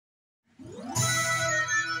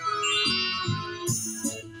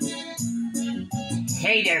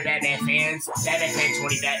Hey there, Batman fans. Batman fan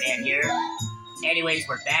 20 Batman here. Anyways,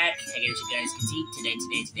 we're back. I guess you guys can see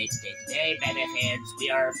today, Batman fans, we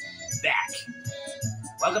are back.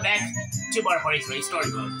 Welcome back to Mario Party 3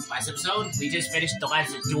 Story Mode. Last episode, we just finished the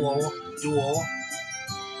last duel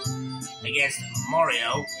against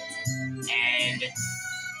Mario,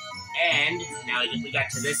 and now we got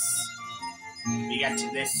to this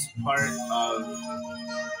part of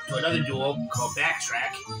another duel called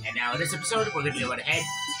Backtrack, and now in this episode we're gonna be going ahead.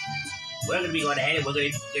 We're gonna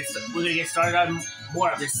get started on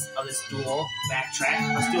more of this duel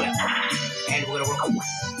Backtrack. Let's do it, and we're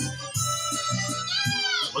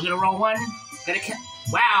gonna roll one.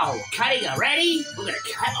 Wow, cutting already? We're gonna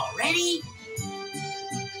cut already?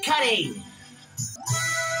 Cutting.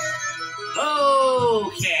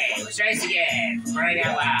 Okay, let's try this again. Right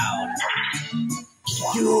out loud.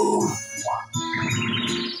 You.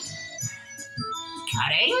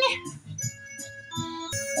 Cutting?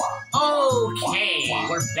 Okay,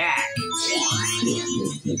 we're back.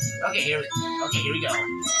 Okay, here we go.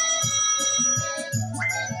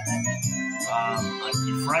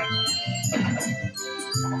 In front.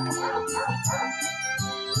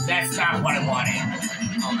 That's not what I wanted.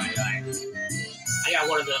 Oh my god. I got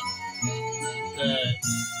one of the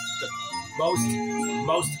most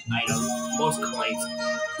coins.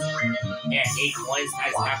 Yeah, 8 coins.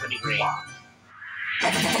 That's not gonna be great.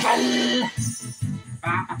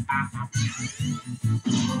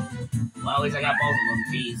 Well, at least I got both of them,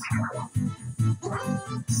 geez.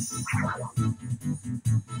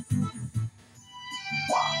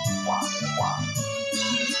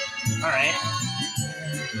 Alright.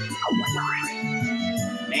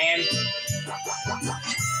 Man.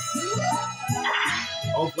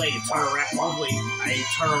 Hopefully I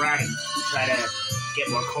turn around and try to get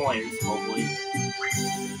more coins, hopefully.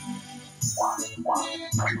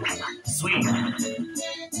 Sweet.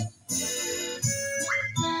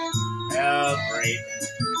 Oh, great.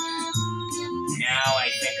 Now I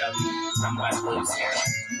think I'm about to lose here.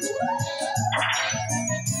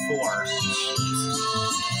 4. Jeez.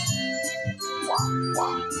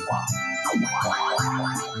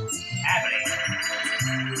 Happening.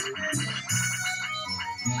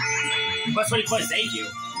 Plus 20 points, thank you.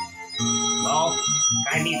 Well,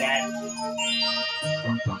 I need that.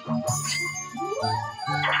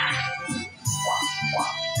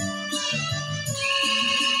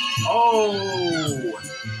 Oh!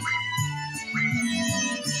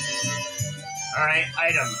 Alright,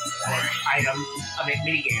 item.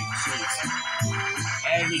 Minigame. Jeez.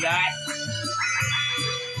 And we got...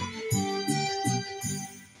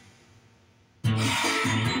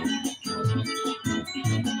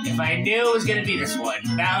 If I knew it was gonna be this one.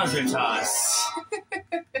 Bowser Toss.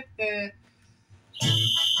 I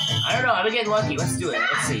don't know, I've been getting lucky. Let's do it.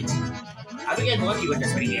 Let's see. I've been getting lucky with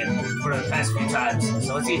this minigame for the past few times.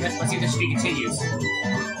 So let's see if this streak continues.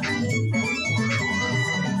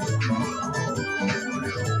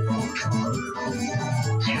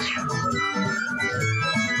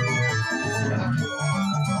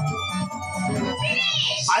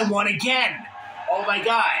 I won again! Oh my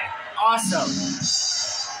god! Awesome!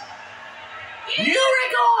 New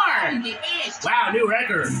record! Wow, new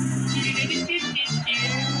record!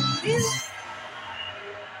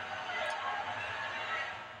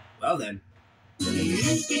 Well then.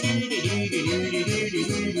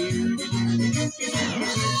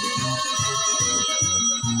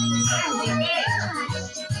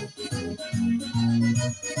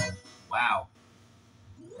 Wow.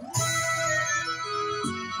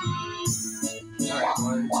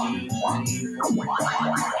 Alright, 1, 2, 3, 4.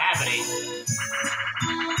 Happening.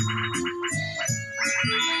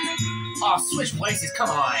 Oh, switch places, come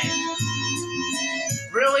on.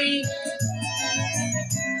 Really?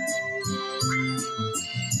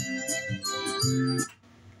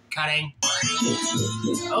 Cutting.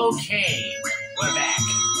 Okay, we're back.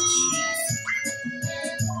 Jeez.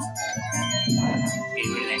 Get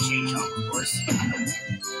rid of that chain chomp, of course.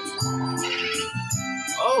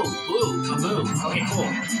 Oh, blue, kaboom. Okay,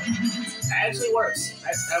 cool. That actually works.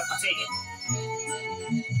 I'll take it.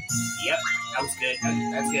 Yep, that was good.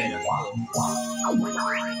 That's good. Okay, cool.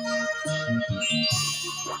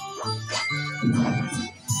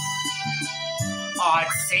 Oh,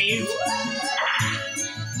 it's saved?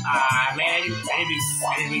 Man, I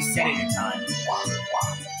didn't reset it in time.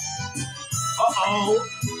 Uh-oh!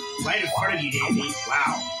 Right in front of you, Daisy.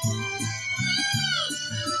 Wow.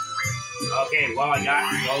 Okay, well, I'm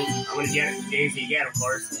gonna get Daisy again, of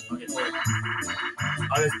course. Okay, cool.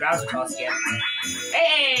 Oh, there's Bowser Toss again.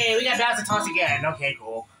 Hey, we got Bowser Toss again. Okay,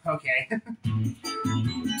 cool. Okay.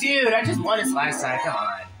 Dude, I just won this last time. Come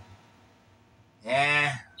on.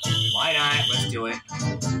 Yeah, why not? Let's do it.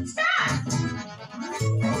 Stop!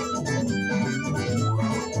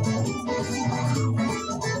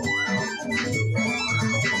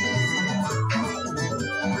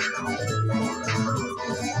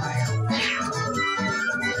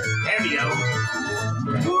 There we go.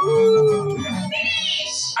 Woo!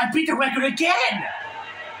 I beat the record again!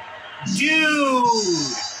 Dude!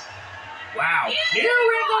 Wow, new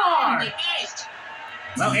record!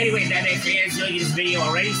 Well, anyway, Batman fans, if you like this video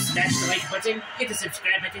already, smash the like button, hit the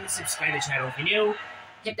subscribe button, subscribe to the channel if you're new,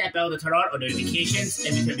 hit that bell to turn on notifications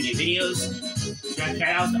every time we do videos. Shout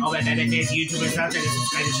outs to all my Batman fans, YouTubers out there that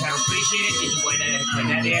subscribe to the channel, appreciate it. It's your boy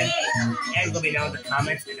Batman, and let me know in the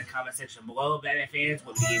comment section below, Batman fans,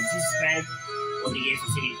 what video games you subscribe, what video games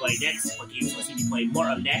will see me play next, what games will see me play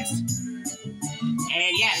more of next.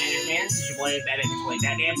 And yeah, Batman fans, it's your boy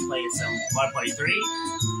Batman playing some Mario Party 3,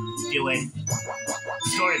 doing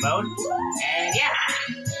story mode, and yeah.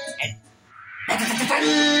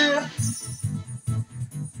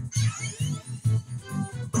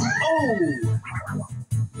 Oh!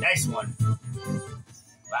 Nice one.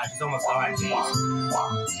 Wow, she's almost gone, jeez.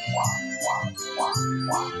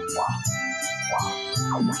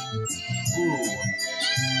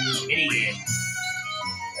 Ooh. Mini game.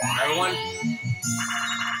 Another one?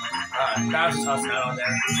 Bowser's House not on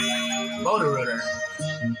there. Motor Rooter.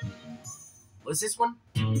 What's this one?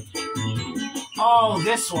 Oh,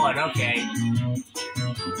 this one. Okay.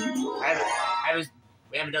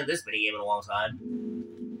 We haven't done this mini game in a long time.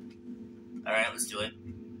 All right, let's do it.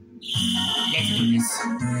 Let's do this.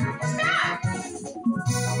 Stop!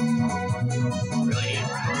 Really?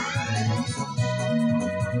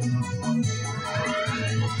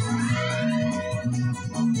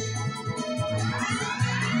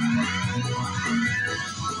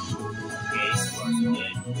 Okay, so far so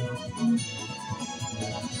good.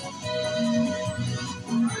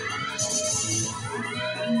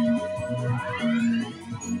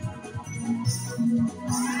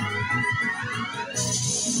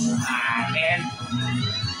 Ah, man.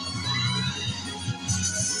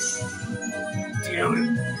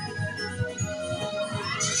 Dude.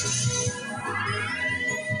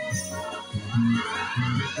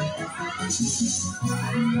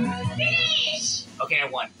 Finish! Okay, I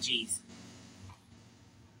won. Jeez.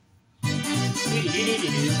 I'm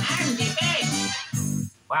the best!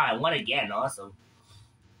 Wow, I won again. Awesome.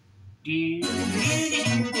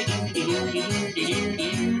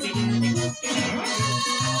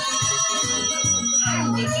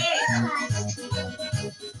 I'm the best!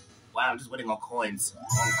 Wow, I'm just winning on coins.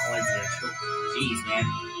 On coins here. Jeez, man.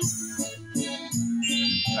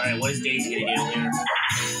 Alright, what is Daisy gonna do here?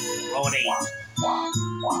 Roll an 8.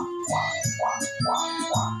 Uh-oh.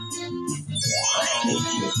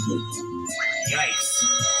 Yikes.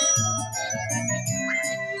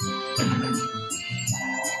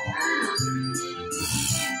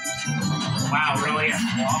 Wow, really?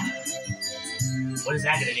 What is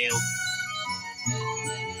that gonna do?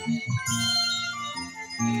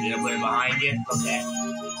 You gonna put it behind you? Okay.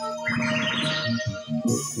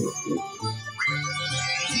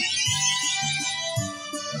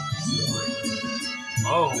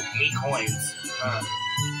 Oh, 8 coins. Huh.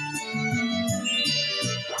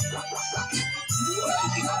 1,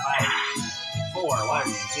 2, 3, 4, 5, 4. 1,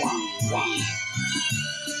 2, 3.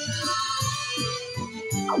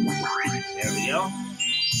 There we go.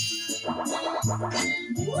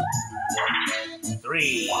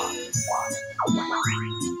 3.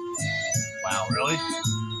 Wow, really?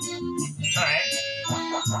 Alright.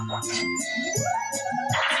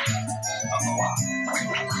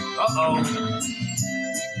 Uh-oh.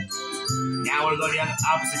 Now we're going the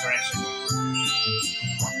opposite direction.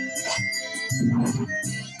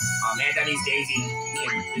 Oh man, that means Daisy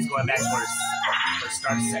is going back to her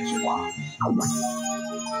start section.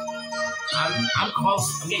 I'm close.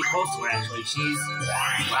 I'm getting close to her actually.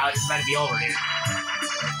 Wow, it's about to be over here.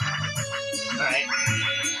 Alright.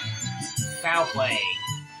 Foul play.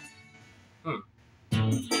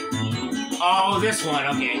 Oh, this one,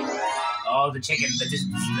 okay. Oh, the chicken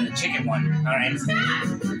one. Alright.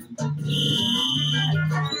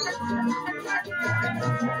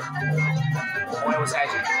 Boy, was that?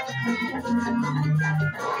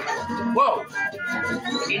 Whoa!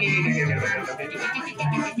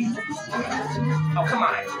 Oh, come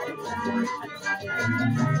on.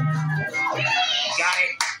 Got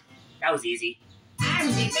it. That was easy. I'm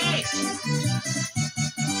the best!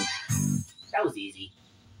 That was easy.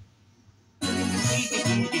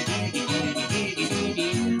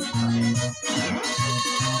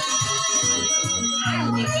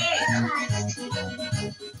 I'm the best!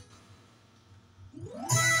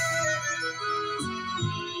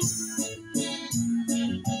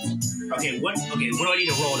 Okay, what do I need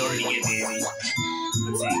to roll in order to get Daisy?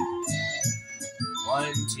 Let's see.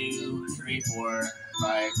 1, 2, 3, 4,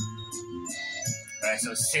 5. Alright,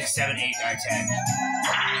 so 6, 7, 8, 9, 10.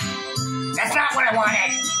 That's not what I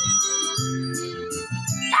wanted!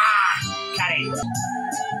 Cutting.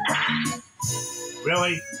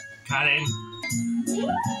 Really? Cutting?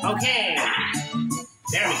 Okay.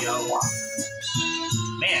 There we go.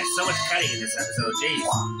 Man, so much cutting in this episode, jeez.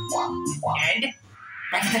 And...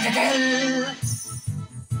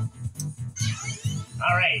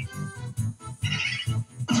 Alright.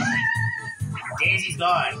 Daisy's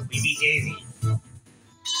gone. We beat Daisy.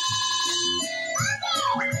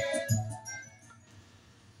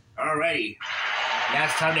 Alrighty. Now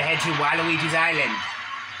it's time to head to Waluigi's Island.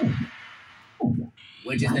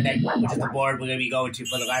 Which is the board we're gonna be going to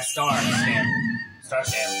for the last star stamp. Star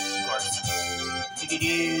stamp, of course.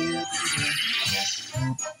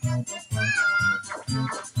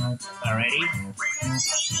 Alrighty.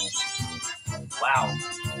 Wow.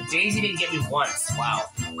 Daisy didn't get me once. Wow.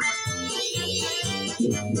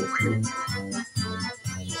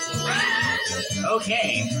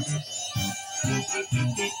 Okay.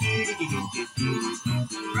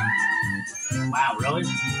 Wow, really?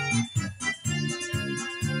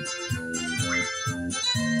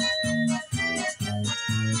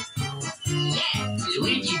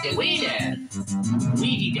 Luigi the winner!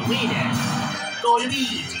 Luigi the winner! Go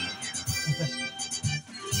Luigi!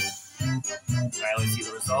 Alright, let's see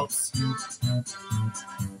the results.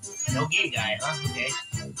 No game guy, huh? Okay.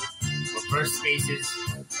 Reverse spaces.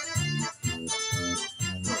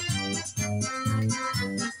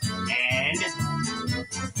 And...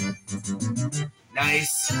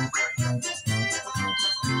 Nice.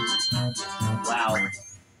 Wow.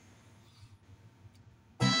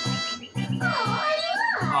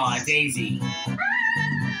 Aw, Daisy.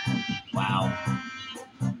 Wow.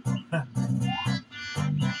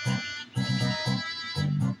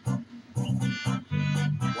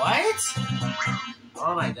 What?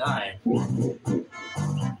 Oh my god.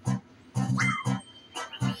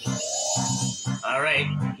 Alright,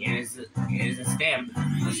 here's the stamp.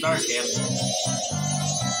 The star stamp.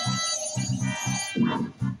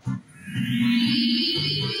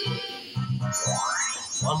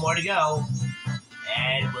 One more to go.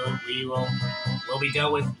 And we'll be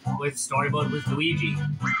done with story mode with Luigi.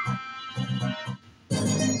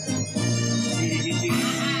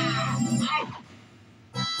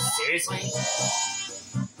 Seriously?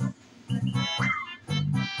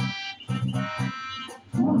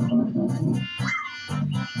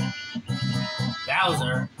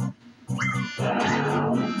 Bowser?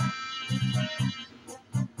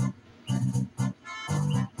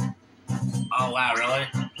 Oh wow, really?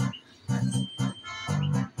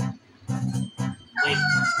 Wait.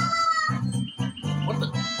 What the?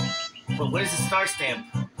 But where's the star stamp?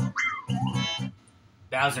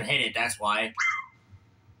 Bowser hit it, that's why.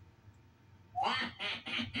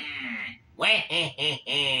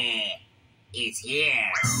 It's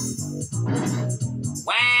here.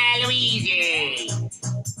 Waluigi!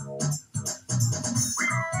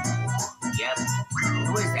 Yep.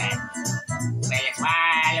 Who is that? Well, it's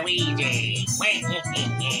Waluigi.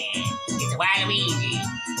 It's Waluigi.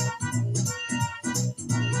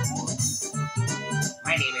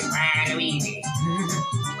 My name is Waluigi.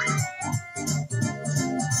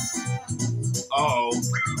 Uh-oh.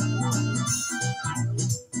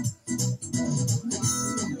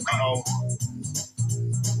 Uh-oh.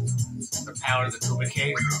 The power of the Koopa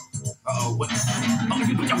King. Uh-oh. What? Oh,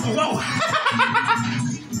 whoa!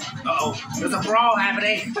 Uh-oh. There's a brawl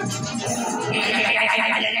happening.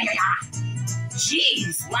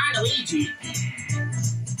 Jeez, Waluigi.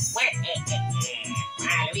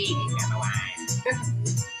 Waluigi's number one.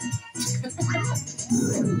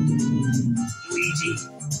 Luigi,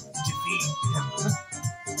 defeat him.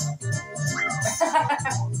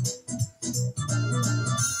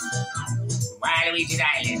 Waluigi's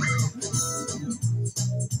Island.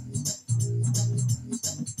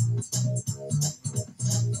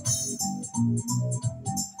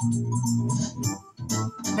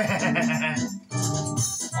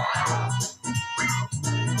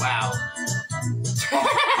 Wow.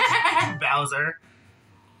 Bowser.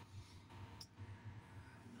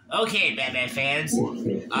 Okay, Batman fans.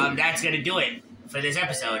 That's gonna do it for this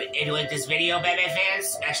episode. If you like this video, Batman fans,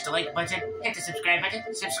 smash the like button, hit the subscribe button,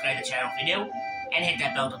 subscribe to the channel if you're new, and hit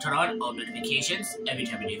that bell to turn on all notifications every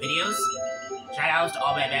time we do videos. Shout outs to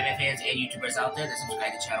all my Batman fans and YouTubers out there that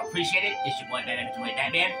subscribe to the channel. Appreciate it. This is your boy Batman Toy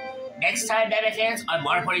Batman. Next time, Batman fans, on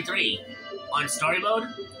Mario Party 3, on story mode,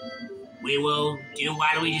 we will do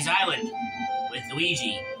Waluigi's Island. with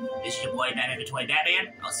Luigi. This is your boy, Batman for Toy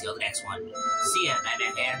Batman. I'll see you on the next one. See ya,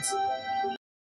 Batman fans.